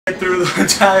Get through the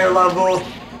entire level.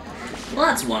 Well,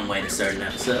 that's one way to start an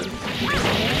episode.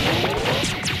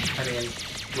 I mean,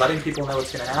 letting people know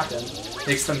what's going to happen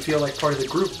makes them feel like part of the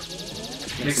group.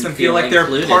 Makes them feel like they're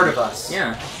included. part of us.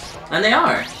 Yeah. And they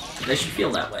are. They should feel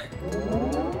that way.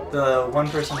 The one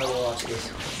person that will watch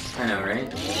this. I know, right?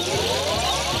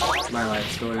 My life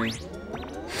story.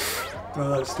 My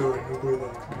life story. Nobody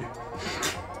likes me.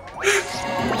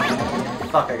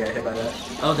 Fuck, I got hit by that.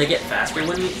 Oh, they get faster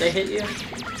when they hit you?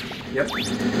 Yep.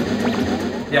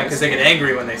 Yeah, because they get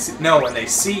angry when they see. No, when they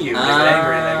see you, they get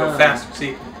angry and they go faster.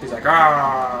 See, he's like,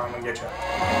 ah, I'm gonna get you.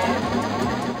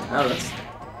 Oh, that's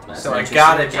so I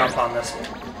gotta jump on this one.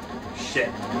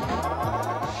 Shit.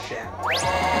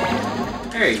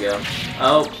 There you go.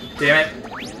 Oh, damn it!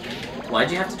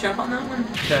 Why'd you have to jump on that one?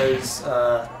 Because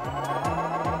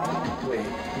wait,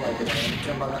 why did I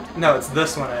jump on that? No, it's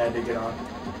this one I had to get on.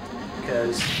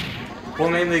 Because, well,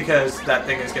 mainly because that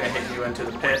thing is gonna hit you into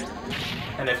the pit.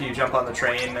 And if you jump on the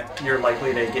train, you're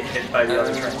likely to get hit by the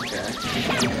other train. Okay.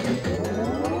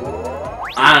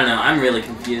 I don't know. I'm really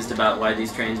confused about why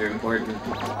these trains are important.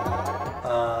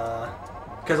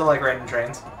 Because I like riding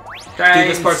trains. Trains. Dude,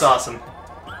 this part's awesome.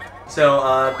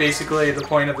 So, basically, the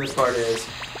point of this part is,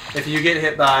 if you get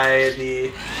hit by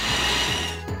the...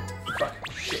 Fuck.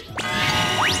 Shit.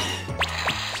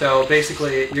 So,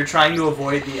 basically, you're trying to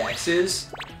avoid the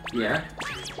X's. Yeah.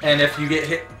 And if you get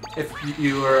hit... If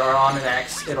you are on an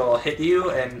X, it'll hit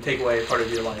you and take away part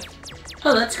of your life.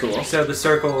 Oh, that's cool. So the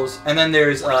circles, and then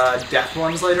there's death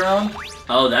ones later on.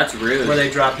 Oh, that's rude. Where they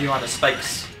drop you onto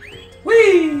spikes.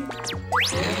 Whee!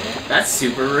 That's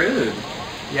super rude.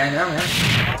 Yeah, I know, man.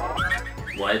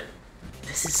 What?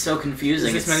 This is so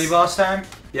confusing. Is this mini boss time?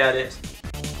 Yeah, it is.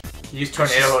 Use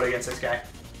tornado hold against this guy.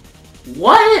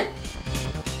 What?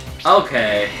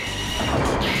 Okay.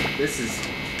 This is...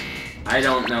 I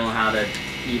don't know how to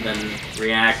even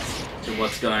react to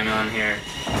what's going on here.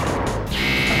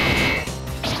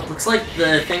 Looks like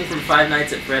the thing from Five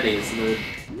Nights at Freddy's, the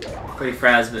Freddy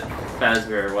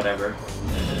Fazbear or whatever.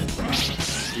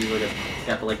 You would have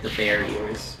got like the bear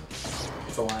ears.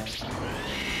 It's a lion.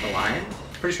 A lion?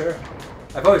 Pretty sure.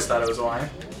 I've always thought it was a lion.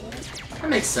 That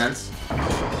makes sense.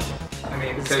 I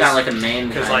mean, it's got like a mane.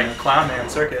 Because like Clownman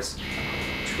circus.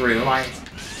 True. Lions.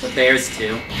 The bears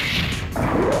too.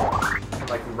 And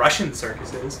like Russian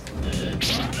circuses.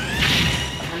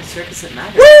 Kind of circus that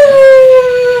matters.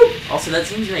 Woo! Also, that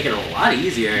seems to make it a lot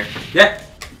easier. Yeah.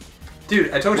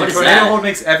 Dude, I told you, tornado hold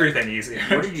makes everything easier.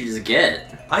 What did you just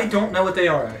get? I don't know what they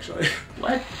are, actually.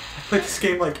 What? I played this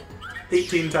game like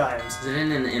 18 times. Is it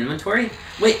in an inventory?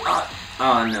 Wait, oh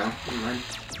no, never mind.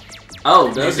 Oh,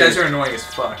 those guys are annoying as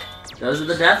fuck. Those are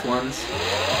the death ones.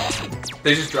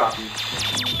 They just drop you.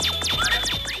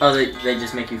 Oh, they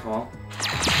just make you fall?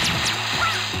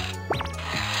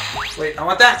 Wait, I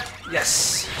want that!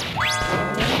 Yes!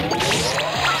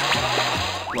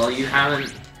 Well, you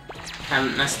haven't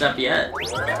messed up yet.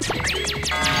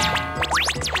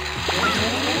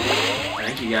 I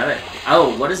think you got it.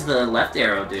 Oh, what does the left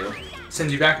arrow do?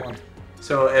 Sends you back one.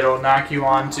 So it'll knock you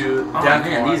on to death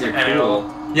man, one. These are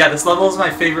cool. Yeah, this level is my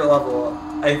favorite level,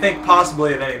 I think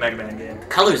possibly of any Megaman game.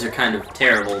 Colors are kind of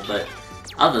terrible, but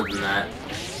other than that...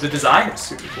 The design is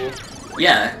super cool.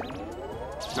 Yeah.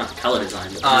 Not the color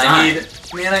design, but the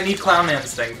design. I need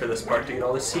Clownman's thing for this part to get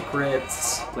all the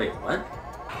secrets. Wait, what?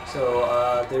 So,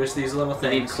 there's these little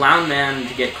things. I need Clownman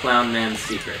to get Clownman's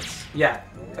secrets. Yeah.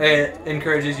 It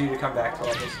encourages you to come back to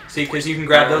levels. See, because you can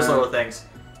grab those little things.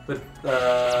 With,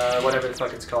 whatever the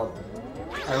fuck it's called.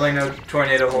 I only know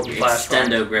tornado hold and flash.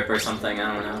 Extendo grip or something,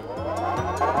 I don't know.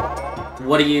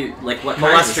 What do you, like, what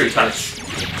Molester touch.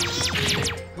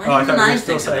 Why I thought you were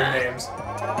still saying saying names.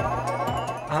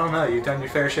 I don't know, you've done your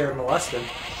fair share of molesting.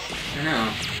 I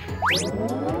know.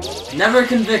 Never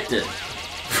convicted.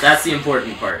 That's the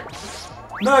important part.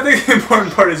 No, I think the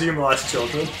important part is you molest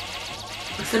children.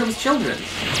 I said it was children.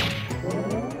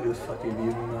 Who the fuck have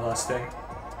you been molesting?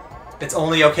 It's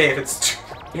only okay if it's...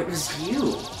 It was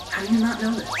you. How do you not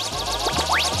know this?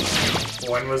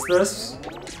 When was this?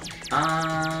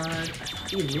 I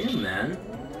thought you knew, man.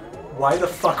 Why the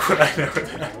fuck would I know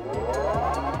that?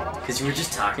 Because you were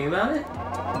just talking about it?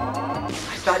 I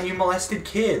thought you molested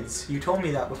kids. You told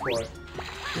me that before.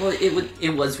 Well,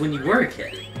 it was when you were a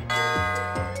kid.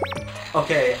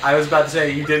 Okay, I was about to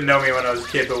say you didn't know me when I was a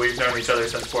kid, but we've known each other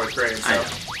since 4th grade, so... I know.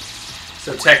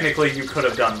 So technically you could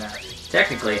have done that.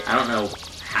 Technically, I don't know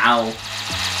how.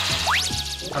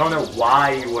 I don't know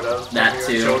why you would have. That when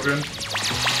too. You were children.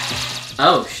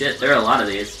 Oh shit, there are a lot of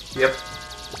these. Yep.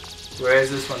 Where is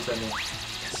this one sending?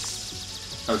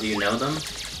 Yes. Oh, do you know them?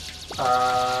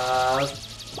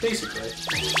 Basically.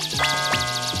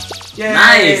 Yay,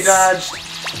 Nice! dodged!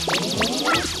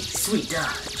 Sweet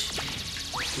dodge.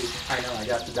 Dude, I know, I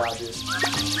got the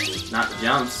dodges. Not the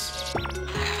jumps.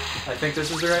 I think this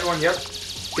is the right one, yep.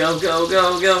 Go, go,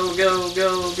 go, go, go,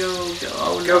 go, go, go.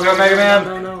 Oh, Go, no, go,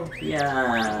 Megaman! no.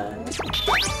 Yeah.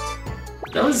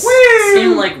 Those Whee!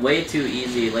 seem like way too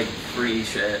easy, like free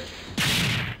shit.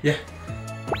 Yeah.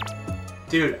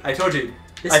 Dude, I told you.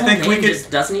 This I whole think game we could. just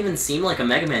doesn't even seem like a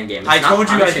Mega Man game. It's I not told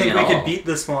you I punishing think at we could all. beat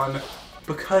this one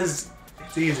because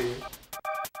it's easy.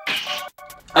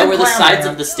 Oh, were the Clownman. sides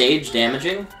of the stage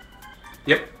damaging?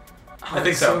 Yep. Oh, I think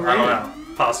that's so. I don't weird.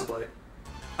 know. Possibly.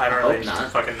 I don't hope really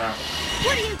not. fucking know.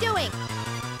 What are you doing?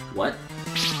 What?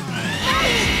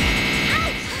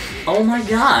 Oh my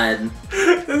god!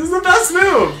 This is the best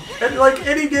move in like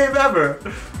any game ever.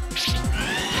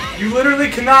 You literally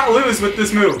cannot lose with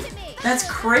this move. That's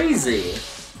crazy!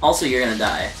 Also, you're gonna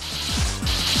die.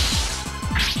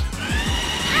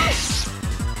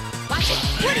 Watch it.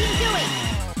 What are you doing?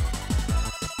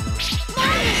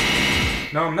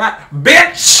 No, I'm not.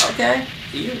 Bitch! Okay.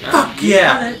 Fuck you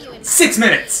yeah! got it. 6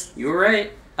 minutes! You were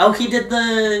right. Oh, he did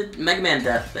the Mega Man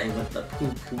death thing with the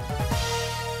poop.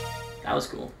 That was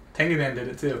cool. Tangy Man did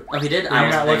it too. Oh, he did? You're I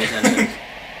not wasn't paying looking. attention.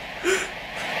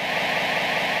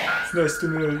 It's nice to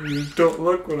know you don't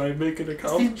look when I make an Do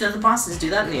account. the bosses do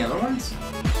that in the other ones?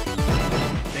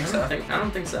 Think I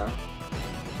don't think so.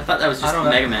 I thought that was I just don't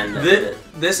know. Mega Man that did it.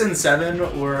 This and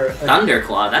 7 were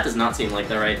Thunderclaw, that does not seem like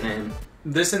the right name.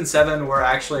 This and 7 were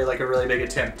actually like a really big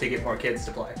attempt to get more kids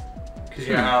to play. Because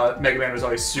you know how Mega Man was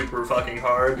always super fucking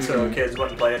hard, so kids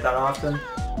wouldn't play it that often.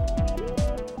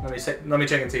 Let me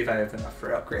check and see if I have enough for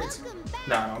upgrades.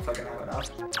 No, I don't fucking have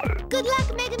enough. Good luck,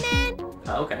 Megaman.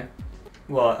 Oh, okay.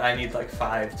 Well, I need like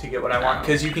 5 to get what I want,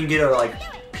 because you can get a like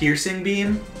piercing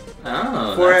beam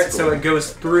Oh, for that's it, cool. so it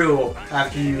goes through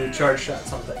after you charge shot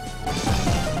something.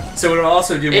 So it'll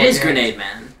also do more It is damage. Grenade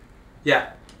Man.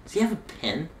 Yeah. Does he have a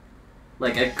pin?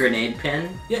 Like a grenade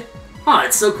pin? Yeah. Oh,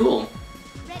 it's so cool.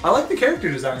 I like the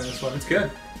character design in this one. It's good.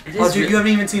 It Oh, is dude, re- you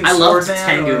haven't even seen I Sword loved Man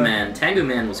Tengu or- Man. Tengu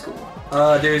Man was cool.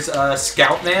 There's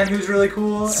Scout Man, who's really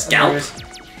cool. and Scout? there's-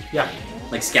 Yeah.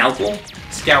 Like Scalpel?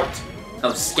 Scout.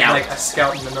 Oh, Scout. Like a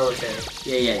scout in the military.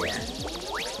 Yeah.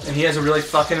 And he has a really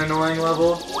fucking annoying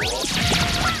level,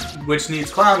 which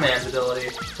needs Clownman's ability,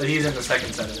 but he's in the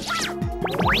second set of it.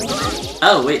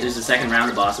 Oh, wait, there's a second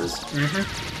round of bosses. Mm-hmm.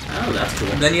 Oh, that's cool.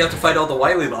 And then you have to fight all the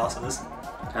Wily bosses.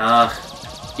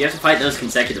 You have to fight those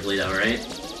consecutively, though, right?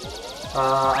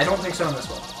 I don't think so in this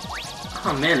one.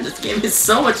 Oh man, this game is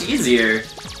so much easier.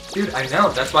 Dude, I know.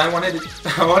 That's why I wanted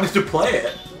to play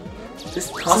it.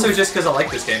 This Also, just because I like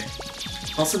this game.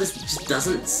 this just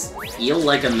doesn't feel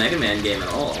like a Mega Man game at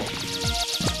all.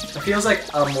 It feels like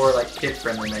a more like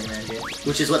kid-friendly Mega Man game.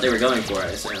 Which is what they were going for, I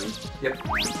assume. Yep.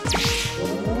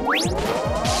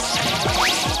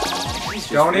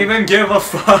 Don't even give a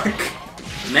fuck.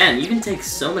 Man, you can take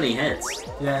so many hits.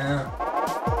 Yeah, I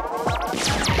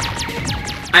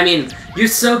know. I mean, you're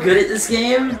so good at this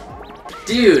game.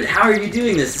 Dude, how are you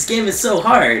doing this? This game is so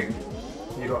hard.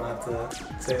 You don't have to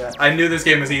say that. I knew this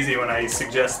game was easy when I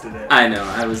suggested it. I know,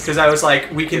 I was... Because I was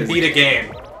like, we can beat a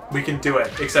game. We can do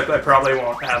it. Except I probably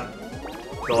won't have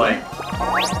the, like,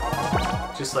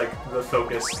 just, like, the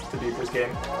focus to beat this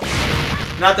game.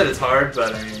 Not that it's hard,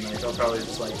 but, I mean, like, I'll probably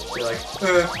just, like, be like,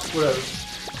 whatever.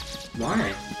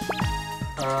 Why?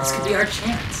 This could be our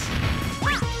chance.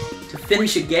 To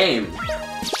finish a game.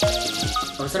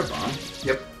 Oh, is that a bomb?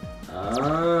 Yep.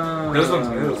 Oh. Those ones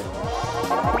move.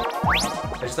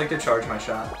 I just like to charge my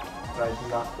shot, but I'm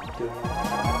not doing it.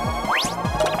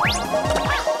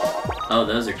 Oh,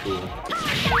 those are cool.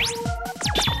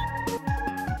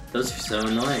 Those are so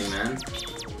annoying, man.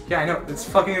 Yeah, I know. It's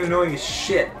fucking annoying as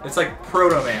shit. It's like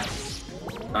Proto Man.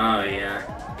 Oh, yeah.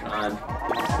 God.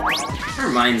 That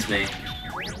reminds me.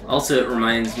 Also, it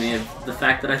reminds me of the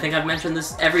fact that I think I've mentioned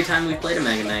this every time we've played a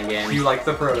Mega Man game. You like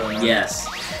the Proto Man? Yes.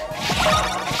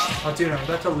 Oh, dude, I'm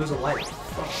about to lose a life.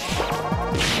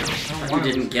 Fuck. You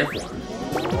didn't give one.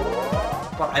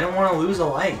 But I don't want to lose a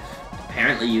life.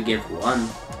 Apparently you give one.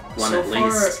 One at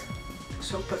least.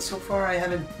 But so far I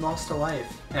haven't lost a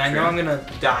life. And I know Sure. I'm gonna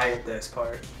die at this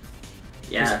part.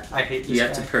 Yeah. I hate this You have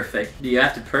guy. to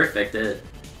perfect it.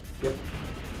 Yep.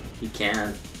 You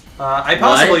can. I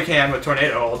possibly can with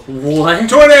Tornado Hold. What?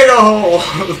 Tornado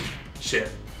Hold! Shit.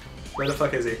 Where the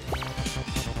fuck is he?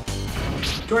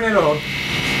 Tornado Hold.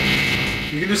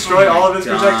 You can destroy all of his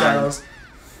God. projectiles.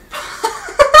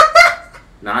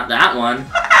 Not that one.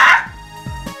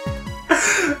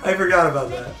 I forgot about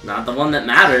that. Not the one that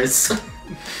matters.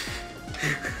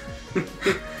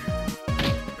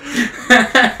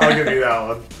 I'll give you that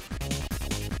one.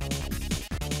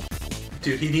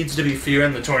 Dude, he needs to be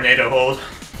fearing the tornado hold.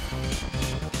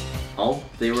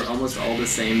 They were almost all the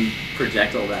same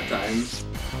projectile that time.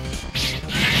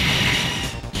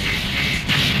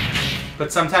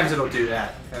 But sometimes it'll do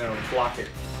that, and it'll block it.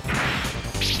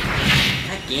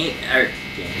 That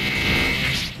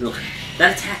Ugh.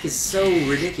 That attack is so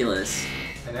ridiculous.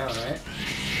 I know, right?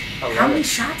 How many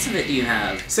shots of it do you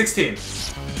have? 16.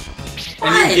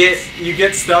 What? And you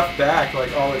get stuff back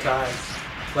like all the time.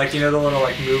 Like, you know the little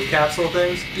like move capsule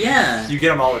things? Yeah. You get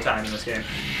them all the time in this game.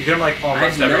 You get them like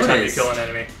almost I've every time you noticed. kill an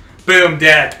enemy. Boom,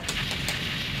 dead.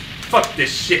 Fuck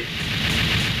this shit.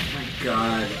 Oh my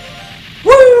god.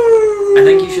 Woo! I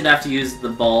think you should have to use the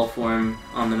ball form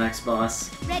on the next boss.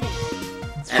 Ready.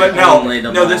 And But no, only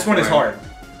the no, ball this one is form. hard.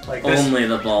 Like this, Only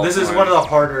the ball This is form. one of the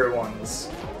harder ones.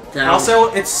 Now-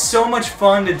 Also, it's so much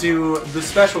fun to do the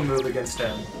special move against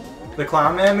him. The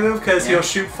Clownman move, because Yeah. he'll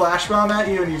shoot flash bomb at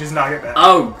you and you just knock it back.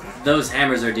 Oh, those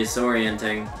hammers are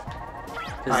disorienting.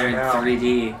 Because I they're in know.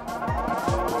 3D.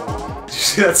 Did you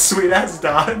see that sweet ass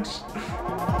dodge?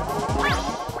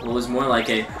 It was more like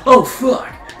a, oh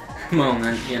fuck,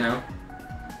 moment, you know?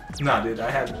 Nah, dude, I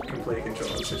had complete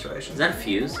control of the situation. Is that a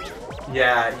fuse?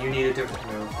 Yeah, you need a different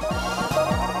move.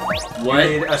 What?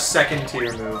 You need a second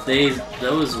tier move.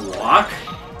 Those walk?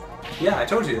 Yeah, I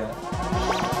told you that.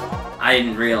 I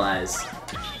didn't realize. I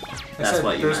That's said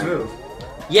what you there's meant. move.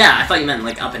 Yeah, I thought you meant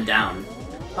like up and down.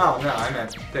 Oh, no, I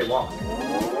meant they walk.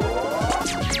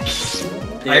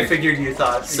 There I figured you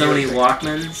thought... so you many were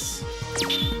Walkmans.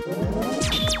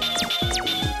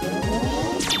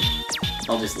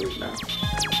 I'll just leave now.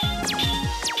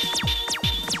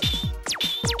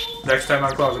 Next time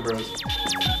on ClosetBros.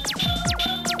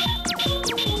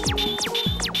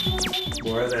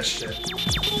 More of this shit.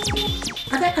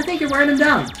 I think you're wearing him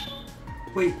down.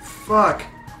 Wait, fuck.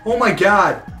 Oh my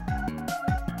god.